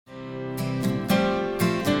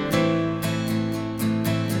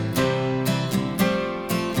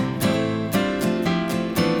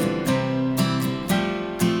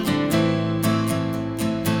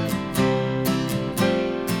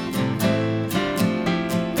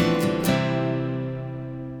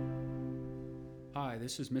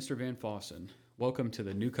this is Mr. Van Fossen. Welcome to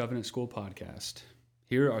the New Covenant School podcast.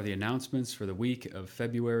 Here are the announcements for the week of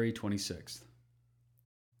February 26th.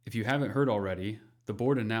 If you haven't heard already, the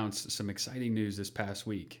board announced some exciting news this past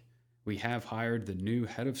week. We have hired the new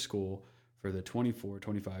head of school for the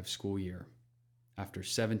 24-25 school year. After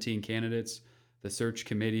 17 candidates, the search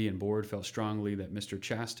committee and board felt strongly that Mr.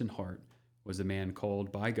 Chasten Hart was the man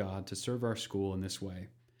called by God to serve our school in this way,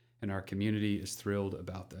 and our community is thrilled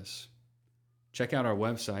about this. Check out our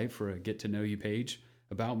website for a get-to-know-you page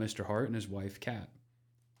about Mr. Hart and his wife, Kat.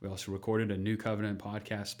 We also recorded a New Covenant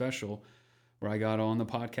podcast special where I got on the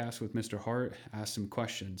podcast with Mr. Hart, asked some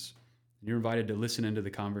questions. You're invited to listen into the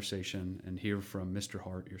conversation and hear from Mr.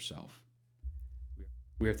 Hart yourself.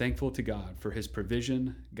 We are thankful to God for his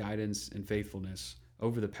provision, guidance, and faithfulness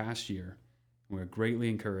over the past year, and we are greatly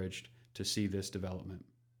encouraged to see this development.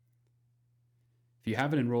 If you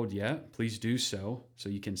haven't enrolled yet, please do so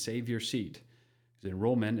you can save your seat. The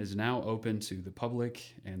enrollment is now open to the public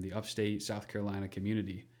and the upstate South Carolina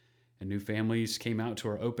community. And new families came out to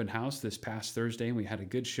our open house this past Thursday, and we had a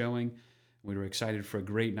good showing. We were excited for a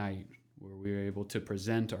great night where we were able to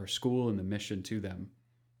present our school and the mission to them.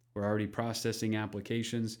 We're already processing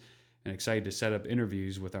applications and excited to set up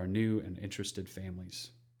interviews with our new and interested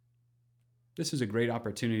families. This is a great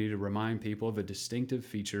opportunity to remind people of a distinctive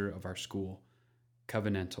feature of our school,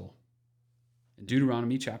 covenantal. In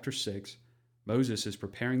Deuteronomy chapter 6, Moses is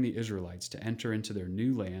preparing the Israelites to enter into their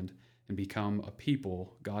new land and become a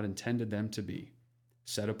people God intended them to be,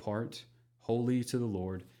 set apart, holy to the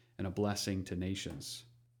Lord, and a blessing to nations.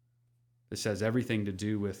 This has everything to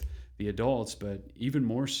do with the adults, but even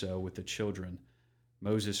more so with the children.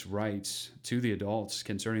 Moses writes to the adults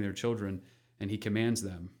concerning their children, and he commands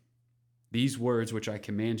them, "These words which I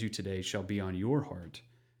command you today shall be on your heart.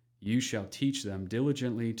 You shall teach them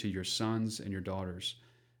diligently to your sons and your daughters,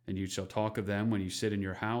 and you shall talk of them when you sit in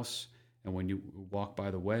your house, and when you walk by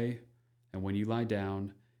the way, and when you lie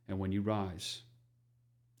down, and when you rise."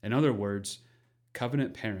 In other words,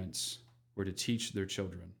 covenant parents were to teach their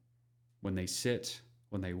children when they sit,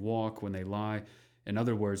 when they walk, when they lie, in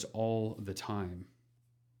other words, all the time.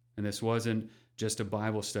 And this wasn't just a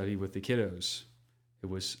Bible study with the kiddos. It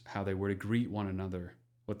was how they were to greet one another,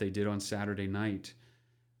 what they did on Saturday night,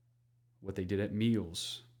 what they did at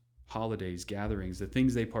meals, holidays, gatherings, the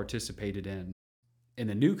things they participated in. In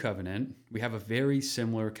the New Covenant, we have a very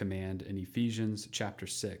similar command in Ephesians chapter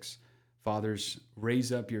 6. Fathers,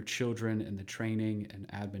 raise up your children in the training and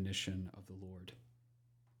admonition of the Lord.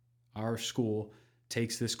 Our school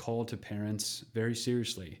takes this call to parents very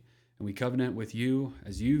seriously, and we covenant with you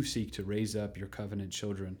as you seek to raise up your covenant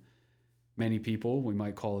children. Many people, we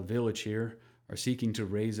might call a village here, are seeking to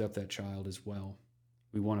raise up that child as well.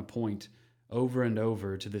 We want to point over and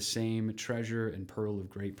over to the same treasure and pearl of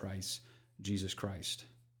great price, Jesus Christ.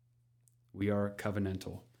 We are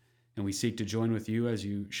covenantal, and we seek to join with you as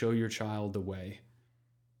you show your child the way,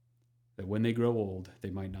 that when they grow old, they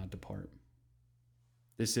might not depart.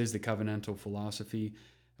 This is the covenantal philosophy,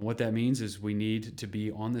 and what that means is we need to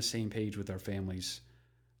be on the same page with our families.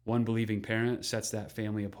 One believing parent sets that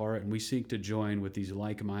family apart, and we seek to join with these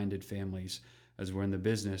like-minded families as we're in the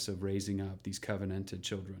business of raising up these covenanted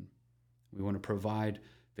children. We want to provide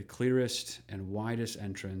the clearest and widest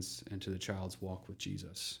entrance into the child's walk with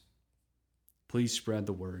Jesus. Please spread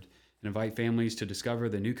the word and invite families to discover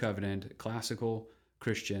the New Covenant, classical,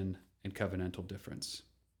 Christian, and covenantal difference.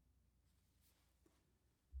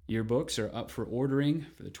 Yearbooks are up for ordering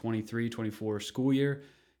for the 23-24 school year.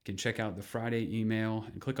 You can check out the Friday email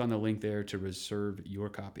and click on the link there to reserve your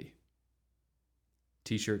copy.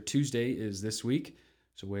 T-shirt Tuesday is this week,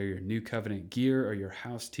 so wear your New Covenant gear or your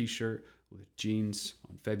house t-shirt with jeans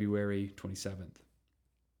on February 27th.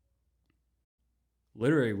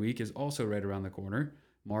 Literary Week is also right around the corner,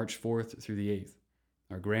 March 4th through the 8th.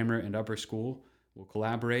 Our grammar and upper school will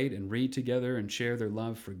collaborate and read together and share their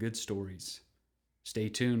love for good stories. Stay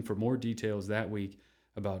tuned for more details that week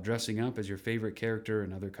about dressing up as your favorite character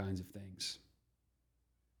and other kinds of things.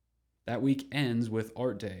 That week ends with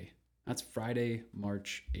Art Day. That's Friday,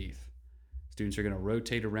 March 8th. Students are going to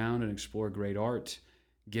rotate around and explore great art,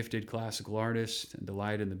 gifted classical artists, and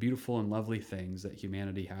delight in the beautiful and lovely things that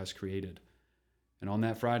humanity has created. And on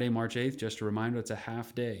that Friday, March 8th, just a reminder, it's a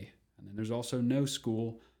half day. And then there's also no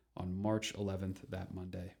school on March 11th, that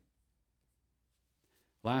Monday.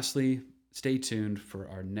 Lastly, stay tuned for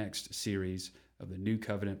our next series of the New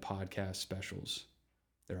Covenant podcast specials.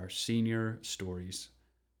 There are senior stories.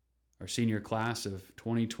 Our senior class of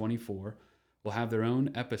 2024 will have their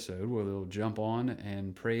own episode where they'll jump on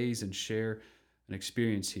and praise and share an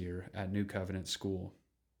experience here at New Covenant School,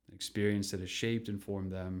 an experience that has shaped and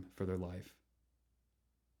formed them for their life.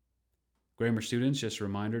 Grammar students, just a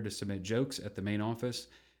reminder to submit jokes at the main office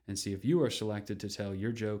and see if you are selected to tell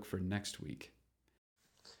your joke for next week.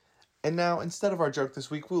 And now, instead of our joke this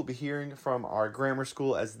week, we'll be hearing from our grammar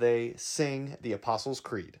school as they sing the Apostles'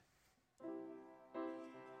 Creed.